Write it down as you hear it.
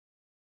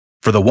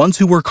For the ones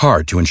who work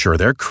hard to ensure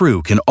their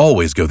crew can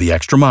always go the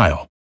extra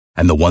mile,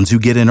 and the ones who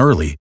get in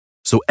early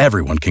so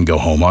everyone can go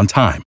home on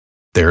time,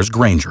 there's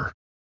Grainger,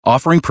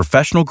 offering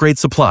professional-grade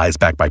supplies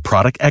backed by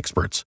product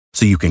experts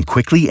so you can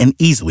quickly and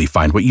easily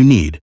find what you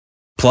need.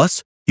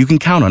 Plus, you can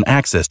count on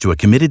access to a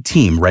committed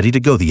team ready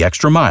to go the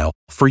extra mile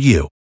for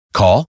you.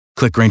 Call,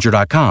 click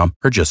Grainger.com,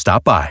 or just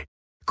stop by.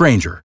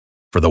 Grainger,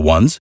 for the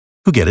ones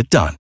who get it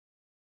done.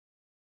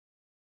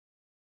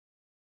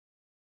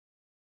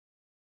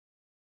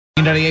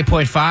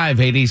 98.5,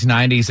 80s,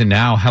 90s, and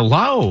now.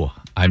 Hello,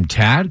 I'm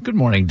Tad. Good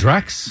morning,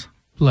 Drex.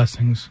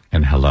 Blessings.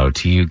 And hello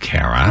to you,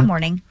 Kara. Good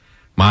morning.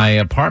 My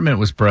apartment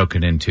was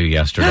broken into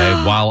yesterday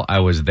while I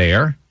was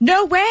there.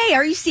 No way.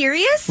 Are you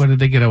serious? What did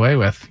they get away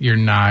with? Your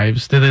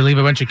knives? Did they leave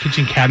a bunch of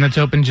kitchen cabinets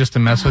open just to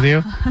mess with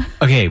you?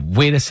 Okay,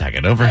 wait a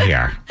second. Over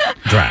here.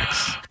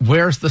 Drex,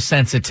 where's the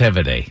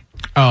sensitivity?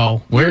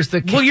 Oh. Where's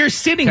the Well, you're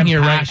sitting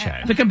compassion? here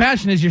right. The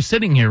compassion is you're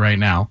sitting here right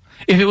now.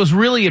 If it was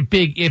really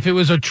if it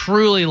was a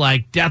truly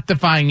like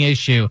death-defying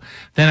issue,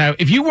 then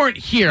if you weren't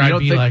here, I'd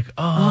be like,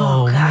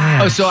 oh,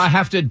 man. Oh, so I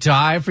have to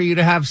die for you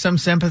to have some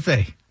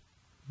sympathy?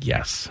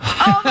 Yes.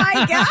 Oh,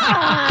 my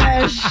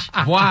gosh.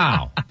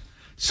 Wow.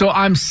 So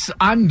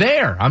I'm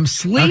there. I'm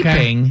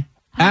sleeping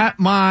at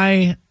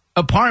my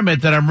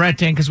apartment that I'm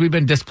renting because we've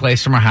been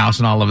displaced from our house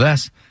and all of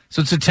this.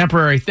 So it's a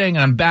temporary thing,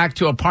 and I'm back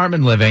to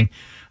apartment living.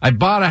 I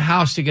bought a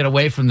house to get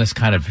away from this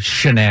kind of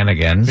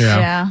shenanigans.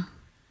 Yeah.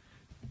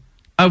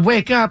 I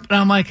wake up, and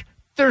I'm like,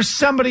 there's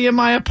somebody in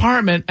my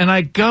apartment, and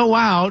I go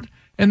out,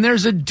 and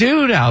there's a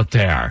dude out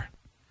there.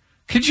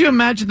 Could you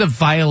imagine the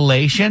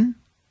violation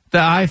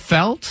that I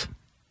felt?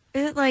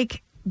 Is it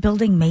like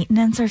building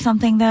maintenance or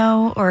something,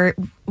 though? Or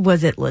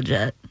was it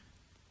legit?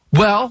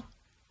 Well,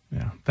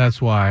 Yeah, that's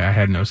why I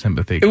had no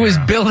sympathy. it was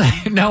Kara. building.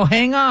 No,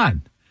 hang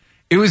on.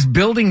 It was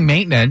building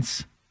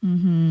maintenance.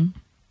 Mm-hmm.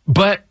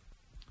 But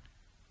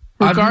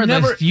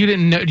Regardless, you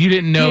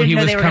didn't know he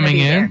was they were coming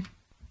gonna be in. there.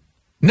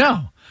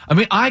 no, I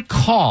mean, I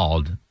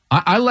called.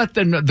 I let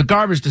them know the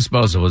garbage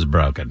disposal was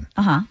broken.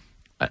 Uh-huh.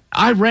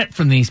 I rent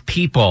from these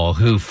people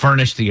who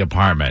furnish the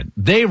apartment.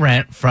 They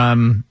rent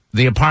from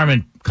the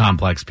apartment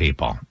complex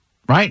people,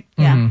 right?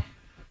 Yeah.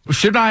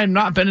 Should I have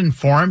not been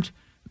informed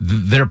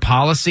their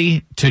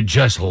policy to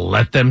just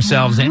let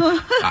themselves in?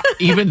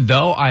 Even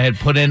though I had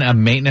put in a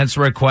maintenance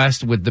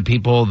request with the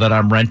people that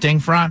I'm renting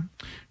from?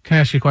 Can I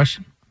ask you a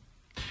question?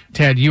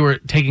 Ted, you were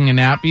taking a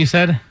nap, you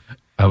said?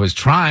 I was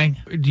trying.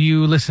 Do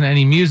you listen to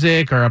any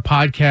music or a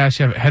podcast?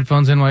 You have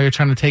headphones in while you're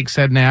trying to take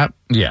said nap?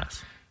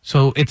 Yes.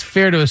 So it's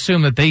fair to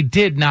assume that they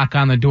did knock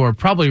on the door,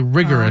 probably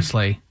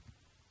rigorously.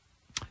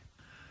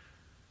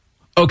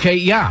 Okay,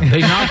 yeah. They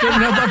knocked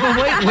on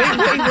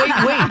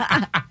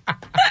wait.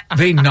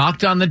 They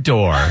knocked on the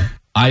door.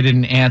 I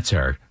didn't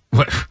answer.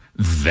 What,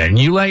 then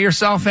you let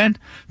yourself in?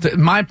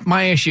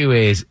 My issue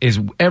is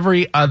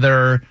every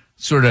other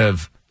sort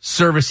of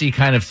servicey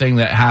kind of thing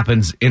that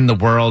happens in the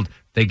world,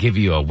 they give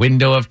you a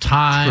window of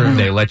time. True.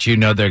 They let you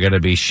know they're going to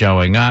be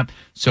showing up.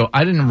 So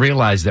I didn't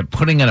realize that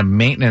putting in a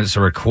maintenance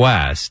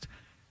request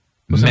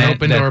Was an meant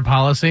open that- door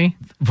policy?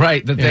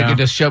 Right, that they Yeah. could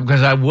just show up,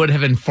 because I would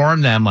have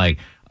informed them, like,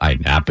 I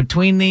nap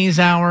between these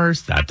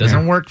hours. That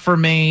doesn't work for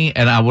me.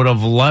 And I would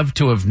have loved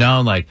to have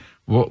known, like,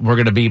 we're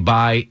going to be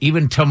by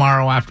even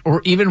tomorrow after,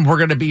 or even we're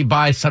going to be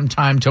by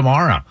sometime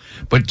tomorrow.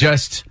 But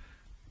just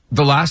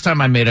the last time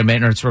I made a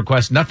maintenance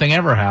request, nothing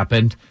ever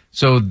happened.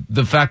 So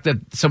the fact that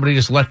somebody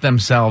just let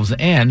themselves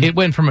in. It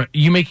went from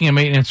you making a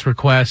maintenance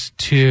request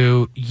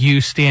to you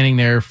standing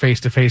there face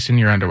to face in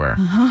your underwear.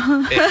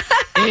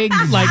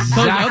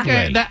 Exactly.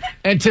 Okay,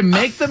 and to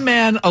make the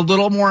man a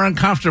little more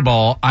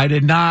uncomfortable, I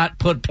did not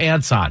put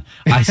pants on.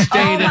 I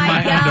stayed in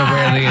my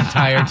underwear the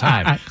entire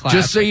time. Clap.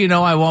 Just so you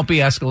know, I won't be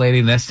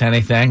escalating this to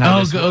anything.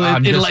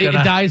 It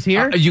dies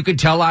here? You can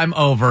tell I'm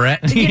over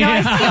it. You know,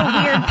 I see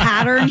a weird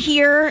pattern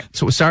here.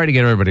 So sorry to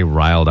get everybody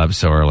riled up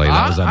so early.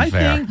 That was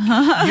unfair.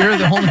 I think you're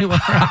the only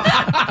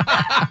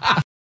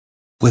one.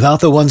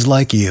 Without the ones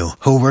like you,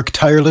 who work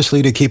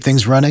tirelessly to keep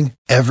things running,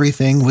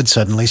 everything would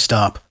suddenly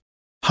stop.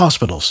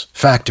 Hospitals,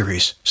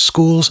 factories,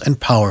 schools, and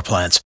power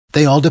plants,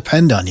 they all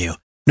depend on you.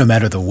 No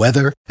matter the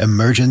weather,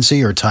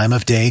 emergency, or time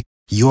of day,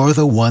 you're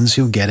the ones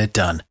who get it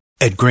done.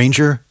 At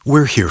Grainger,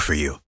 we're here for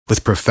you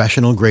with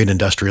professional-grade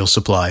industrial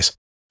supplies.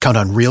 Count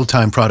on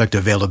real-time product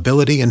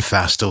availability and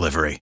fast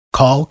delivery.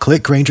 Call,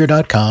 click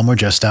Grainger.com, or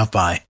just stop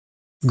by.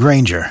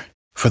 Grainger,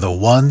 for the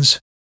ones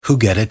who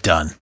get it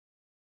done.